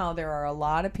right now, there are a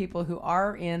lot of people who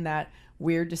are in that,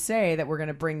 weird to say that we're going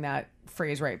to bring that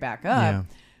phrase right back up.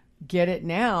 Get it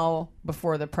now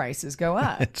before the prices go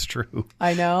up. It's true.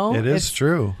 I know. It's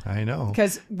true. I know.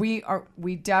 Because we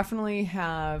definitely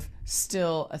have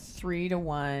still a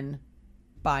 3-to-1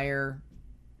 buyer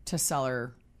to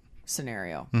seller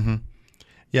scenario.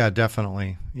 Yeah,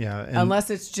 definitely. Yeah. And unless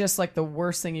it's just like the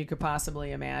worst thing you could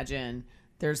possibly imagine,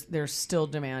 there's still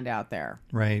demand out there.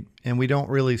 Right. And we don't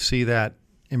really see that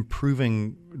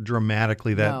improving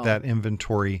dramatically, that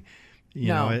inventory,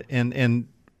 and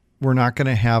we're not going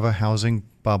to have a housing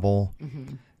bubble.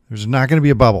 There's not going to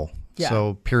be a bubble.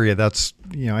 So period. That's,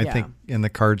 I think in the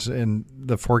cards, and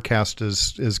the forecast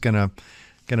is going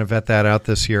to vet that out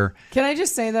this year. Can I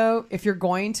just say though, if you're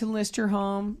going to list your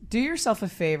home, do yourself a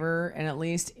favor and at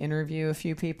least interview a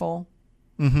few people.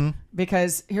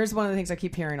 Because here's one of the things I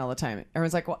keep hearing all the time.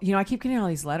 Everyone's like, well, I keep getting all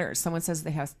these letters. Someone says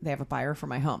they have a buyer for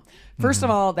my home. First of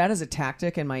all, that is a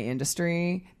tactic in my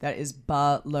industry that is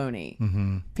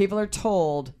baloney. People are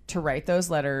told to write those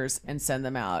letters and send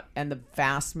them out. And the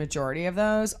vast majority of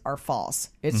those are false.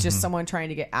 It's just someone trying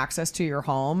to get access to your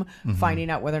home, finding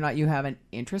out whether or not you have an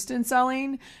interest in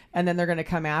selling. And then they're going to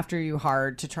come after you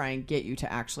hard to try and get you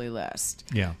to actually list.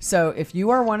 Yeah. So if you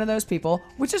are one of those people,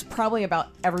 which is probably about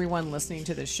everyone listening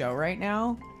to this show right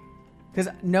now, because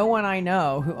no one I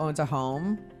know who owns a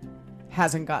home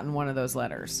hasn't gotten one of those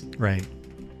letters. Right.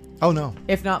 Oh, no.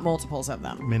 If not multiples of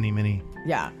them. Many.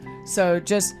 Yeah. So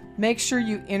just make sure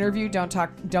you interview. Don't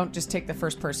just take the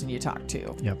first person you talk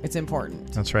to. Yep. It's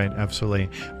important. That's right. Absolutely.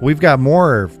 We've got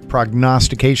more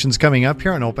prognostications coming up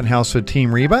here on Open House with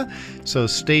Team Reba. So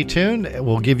stay tuned.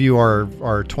 We'll give you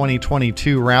our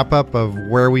 2022 wrap up of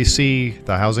where we see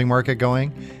the housing market going,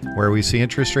 where we see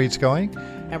interest rates going.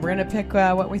 And we're going to pick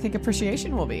what we think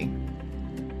appreciation will be.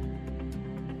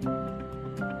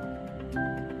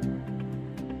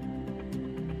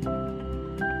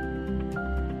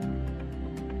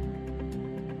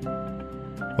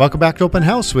 Welcome back to Open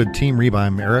House with Team Reba.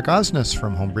 I'm Eric Osnes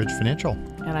from Homebridge Financial.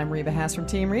 And I'm Reba Haas from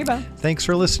Team Reba. Thanks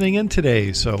for listening in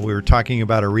today. So we were talking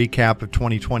about a recap of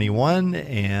 2021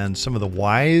 and some of the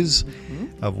whys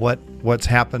of what's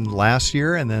happened last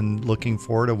year, and then looking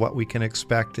forward to what we can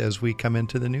expect as we come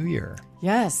into the new year.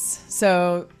 Yes.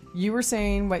 So you were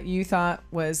saying what you thought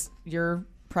was your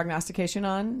prognostication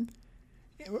on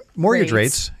mortgage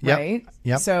rates. Yep. Right?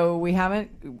 Yep. So we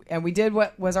haven't, and we did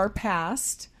what was our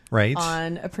past. Right.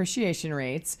 On appreciation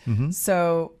rates.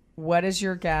 So what is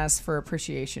your guess for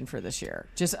appreciation for this year?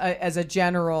 Just as a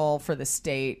general for the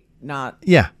state, not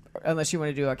unless you want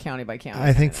to do a county by county.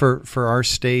 I think for our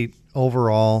state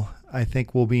overall, I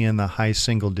think we'll be in the high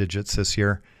single digits this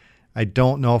year. I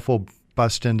don't know if we'll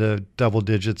bust into double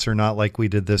digits or not like we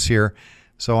did this year.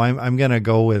 So I'm going to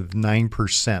go with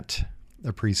 9%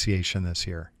 appreciation this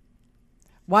year.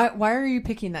 Why are you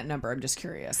picking that number? I'm just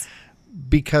curious.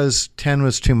 Because 10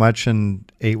 was too much and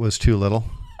 8 was too little.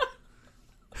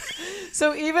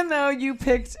 So even though you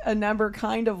picked a number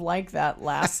kind of like that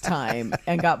last time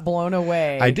and got blown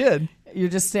away. I did. You're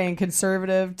just staying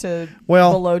conservative to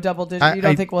Well, below double digits. You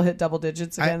don't think we'll hit double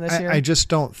digits again this year? I just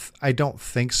don't. I don't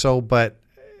think so. But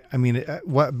I mean,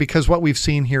 because what we've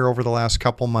seen here over the last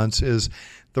couple months is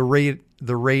the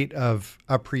rate of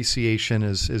appreciation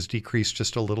is decreased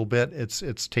just a little bit.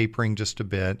 It's tapering just a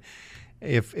bit.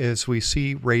 If as we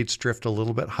see rates drift a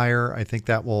little bit higher, I think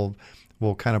that will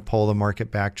kind of pull the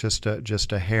market back just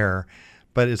a hair.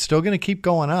 But it's still going to keep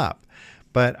going up.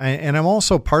 But I'm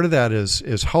also, part of that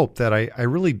is hope that I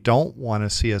really don't want to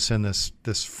see us in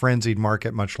this frenzied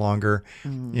market much longer.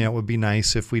 It would be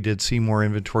nice if we did see more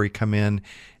inventory come in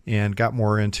and got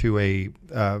more into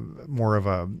more of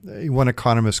a, one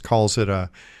economist calls it a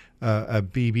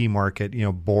BB market,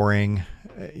 boring.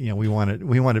 We want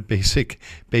it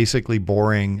basically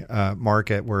boring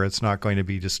market where it's not going to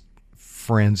be just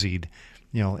frenzied,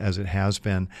 as it has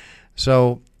been.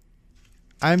 So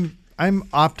I'm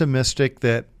optimistic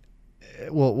that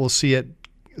we'll see it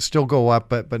still go up,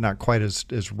 but not quite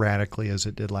as radically as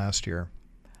it did last year.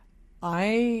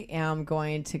 I am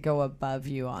going to go above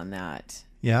you on that.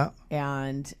 Yeah.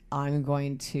 And I'm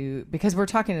going to, because we're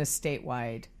talking a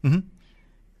statewide,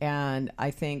 and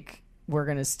I think we're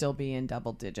going to still be in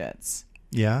double digits.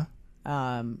 Yeah.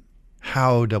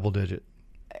 How double digit?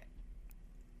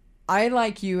 I,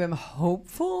 like you, am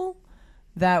hopeful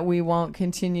that we won't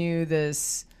continue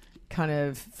this kind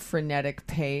of frenetic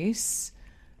pace.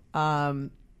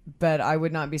 But I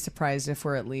would not be surprised if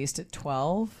we're at least at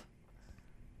 12.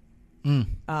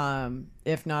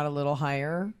 If not a little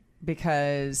higher,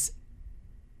 because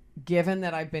given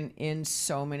that I've been in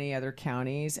so many other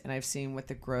counties and I've seen what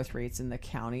the growth rates in the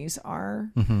counties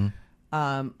are,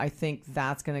 I think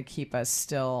that's going to keep us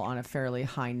still on a fairly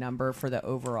high number for the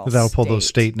overall That'll pull those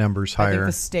state numbers higher. I think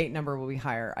the state number will be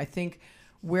higher. I think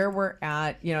where we're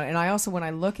at, and I also, when I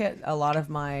look at a lot of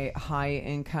my high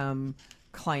income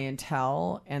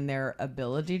clientele and their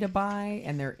ability to buy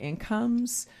and their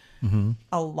incomes,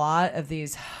 a lot of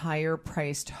these higher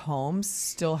priced homes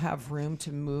still have room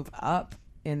to move up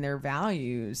in their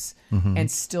values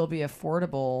and still be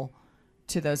affordable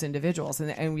to those individuals.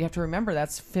 And we have to remember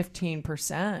that's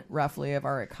 15% roughly of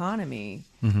our economy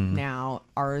now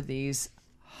are these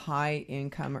high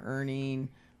income earning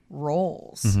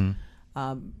roles.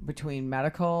 Between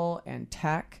medical and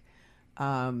tech,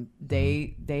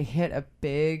 they hit a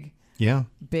big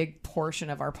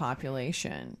portion of our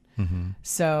population.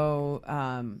 So,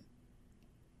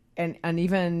 and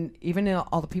even in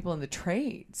all the people in the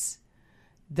trades,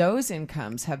 those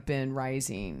incomes have been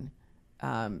rising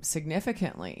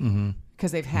significantly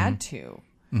because they've had to.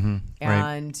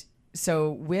 And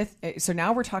so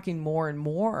now we're talking more and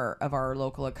more of our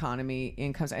local economy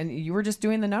incomes, and you were just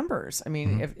doing the numbers. I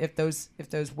mean, if those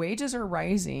wages are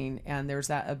rising and there's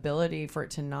that ability for it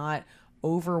to not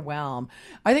overwhelm,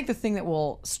 I think the thing that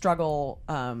will struggle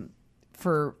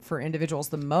for individuals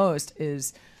the most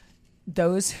is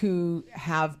those who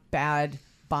have bad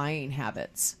buying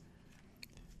habits,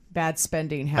 bad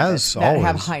spending habits, that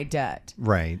have high debt.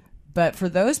 Right. But for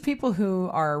those people who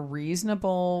are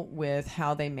reasonable with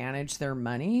how they manage their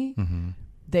money,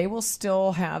 they will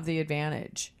still have the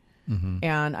advantage.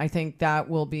 And I think that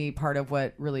will be part of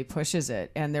what really pushes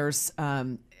it. And there's,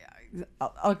 I'll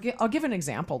give an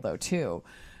example though, too,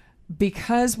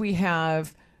 because we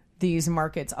have these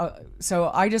markets. So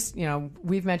I just,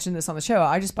 we've mentioned this on the show.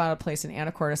 I just bought a place in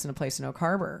Anacortes and a place in Oak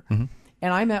Harbor. And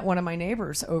I met one of my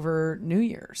neighbors over New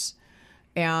Year's.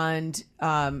 And,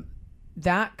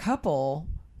 that couple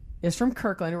is from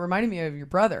Kirkland. It reminded me of your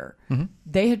brother.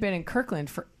 They had been in Kirkland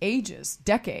for ages,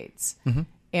 decades.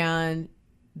 And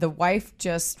the wife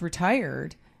just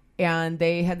retired, and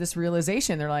they had this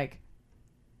realization. They're like,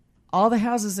 all the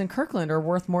houses in Kirkland are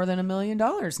worth more than $1 million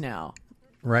now.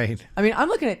 Right. I mean, I'm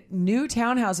looking at new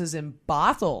townhouses in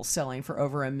Bothell selling for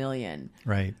over $1 million.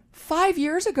 Right. 5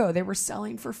 years ago, they were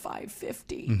selling for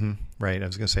 $550. Right. I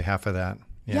was going to say half of that.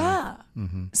 Yeah.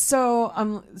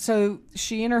 So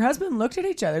she and her husband looked at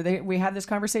each other. We had this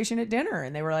conversation at dinner,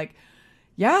 and they were like,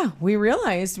 yeah, we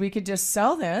realized we could just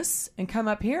sell this and come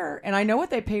up here. And I know what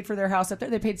they paid for their house up there.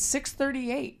 They paid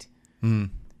 $638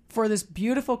 for this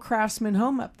beautiful craftsman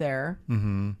home up there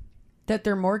that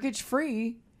they're mortgage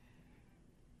free,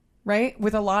 right?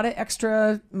 With a lot of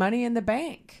extra money in the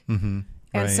bank.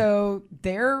 And so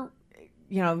they're,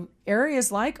 areas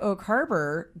like Oak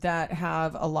Harbor that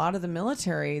have a lot of the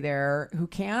military there who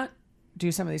can't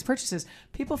do some of these purchases,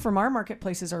 people from our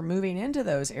marketplaces are moving into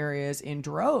those areas in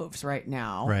droves right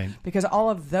now. Right. Because all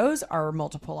of those are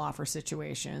multiple offer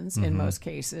situations in most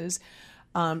cases.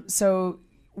 So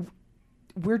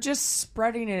we're just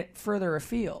spreading it further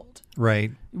afield.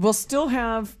 Right. We'll still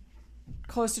have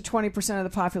close to 20% of the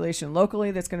population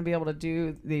locally that's going to be able to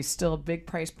do these still big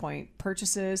price point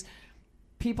purchases.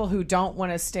 People who don't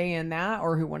want to stay in that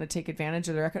or who want to take advantage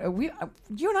of their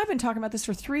you and I have been talking about this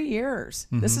for 3 years.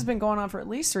 Mm-hmm. This has been going on for at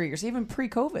least 3 years, even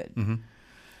pre-COVID. Mm-hmm.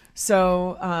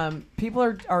 So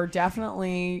people are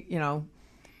definitely,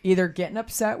 either getting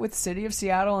upset with the city of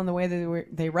Seattle and the way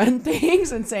they run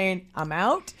things and saying, I'm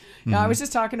out. Mm-hmm. I was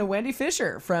just talking to Wendy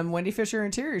Fisher from Wendy Fisher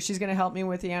Interiors. She's going to help me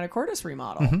with the Anacortes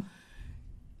remodel. Mm-hmm.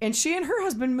 And she and her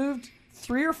husband moved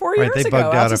 3 or 4 years ago. They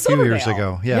bugged out a few years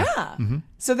ago. Yeah. Mm-hmm.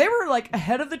 So they were like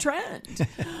ahead of the trend.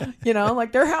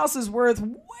 Like their house is worth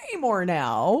way more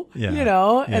now,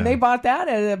 and they bought that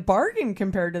at a bargain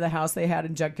compared to the house they had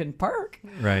in Judkin Park.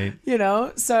 Right.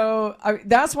 So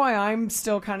that's why I'm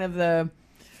still kind of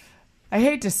I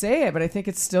hate to say it, but I think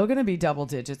it's still going to be double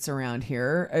digits around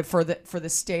here for the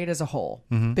state as a whole,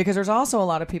 because there's also a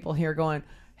lot of people here going,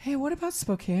 hey, what about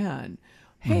Spokane?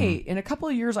 Hey, in a couple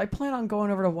of years, I plan on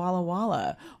going over to Walla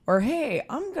Walla. Or, hey,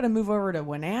 I'm going to move over to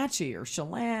Wenatchee or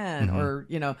Chelan or,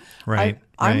 Right.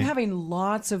 I'm having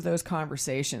lots of those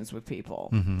conversations with people.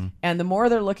 Mm-hmm. And the more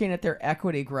they're looking at their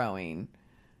equity growing,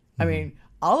 I mean,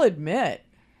 I'll admit,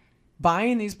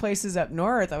 buying these places up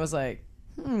north, I was like,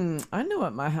 I know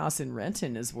what my house in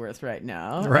Renton is worth right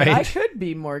now. Right. And I could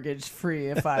be mortgage free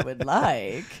if I would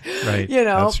like. Right.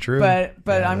 That's true. But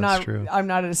I'm not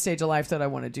at a stage of life that I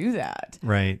want to do that.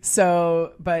 Right.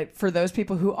 So, but for those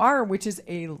people who are, which is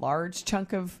a large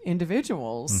chunk of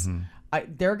individuals,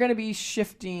 they're going to be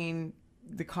shifting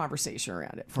the conversation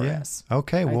around it for us.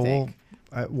 Okay.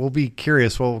 We'll be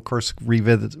curious. We'll of course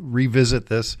revisit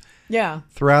this. Yeah.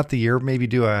 Throughout the year, maybe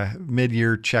do a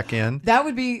mid-year check-in. That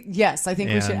would be, yes, I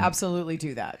think we should absolutely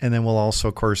do that. And then we'll also,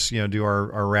 of course, do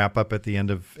our wrap-up at the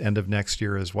end of next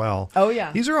year as well. Oh,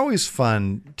 yeah. These are always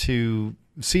fun to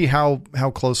see how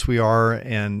close we are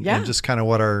and just kind of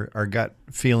what our gut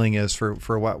feeling is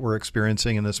for what we're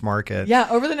experiencing in this market. Yeah,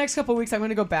 over the next couple of weeks, I'm going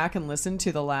to go back and listen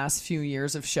to the last few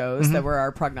years of shows that were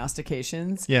our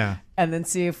prognostications. Yeah. And then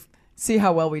see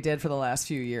how well we did for the last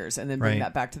few years and then bring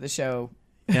that back to the show.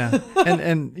 Yeah.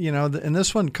 And in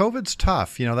this one, COVID's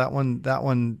tough. That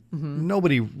one,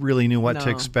 nobody really knew what to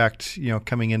expect,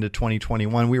 coming into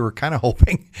 2021. We were kind of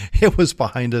hoping it was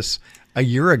behind us a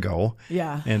year ago.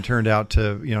 Yeah. And turned out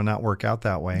to, not work out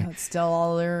that way. It's still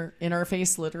all there in our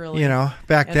face, literally.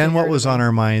 Back then what was on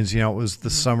our minds, it was the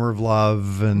summer of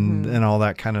love and all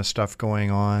that kind of stuff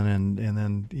going on. And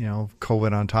then,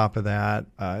 COVID on top of that.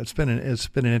 It's been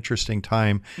an interesting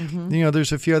time.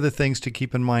 There's a few other things to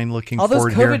keep in mind looking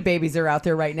forward here. All those COVID babies are out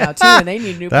there right now too, and they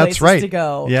need new places to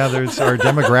go. Yeah. Our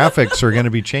demographics are going to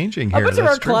be changing here. How much of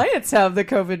our clients have the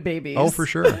COVID babies? Oh, for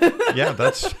sure. Yeah,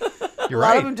 you're right.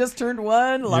 A lot of them just turned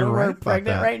one. A lot of them are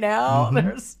pregnant right now.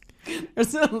 There's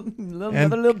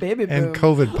another little baby boom. And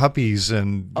COVID puppies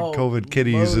and COVID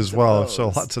kitties as well. So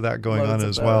lots of that going on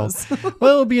as well.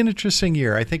 Well, it'll be an interesting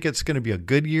year. I think it's going to be a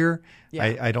good year.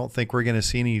 Yeah. I don't think we're going to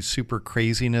see any super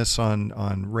craziness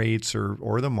on rates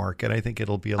or the market. I think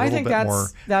it'll be a little bit more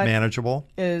manageable.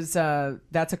 That's a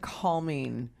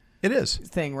calming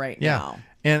thing right now.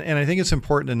 And I think it's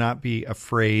important to not be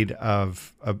afraid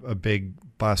of a big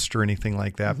bust or anything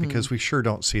like that, because we sure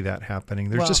don't see that happening.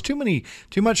 There's just too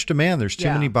much demand. There's too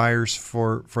many buyers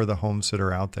for the homes that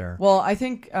are out there. Well, I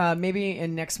think maybe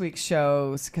in next week's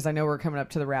shows, because I know we're coming up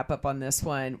to the wrap up on this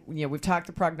one, we've talked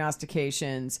the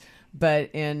prognostications, but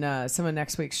in some of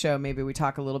next week's show, maybe we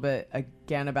talk a little bit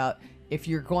again about if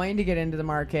you're going to get into the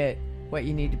market, what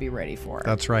you need to be ready for.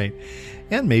 That's right.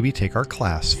 And maybe take our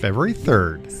class February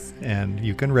 3rd. And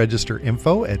you can register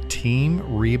info at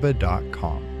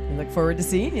teamreba.com. We look forward to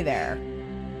seeing you there.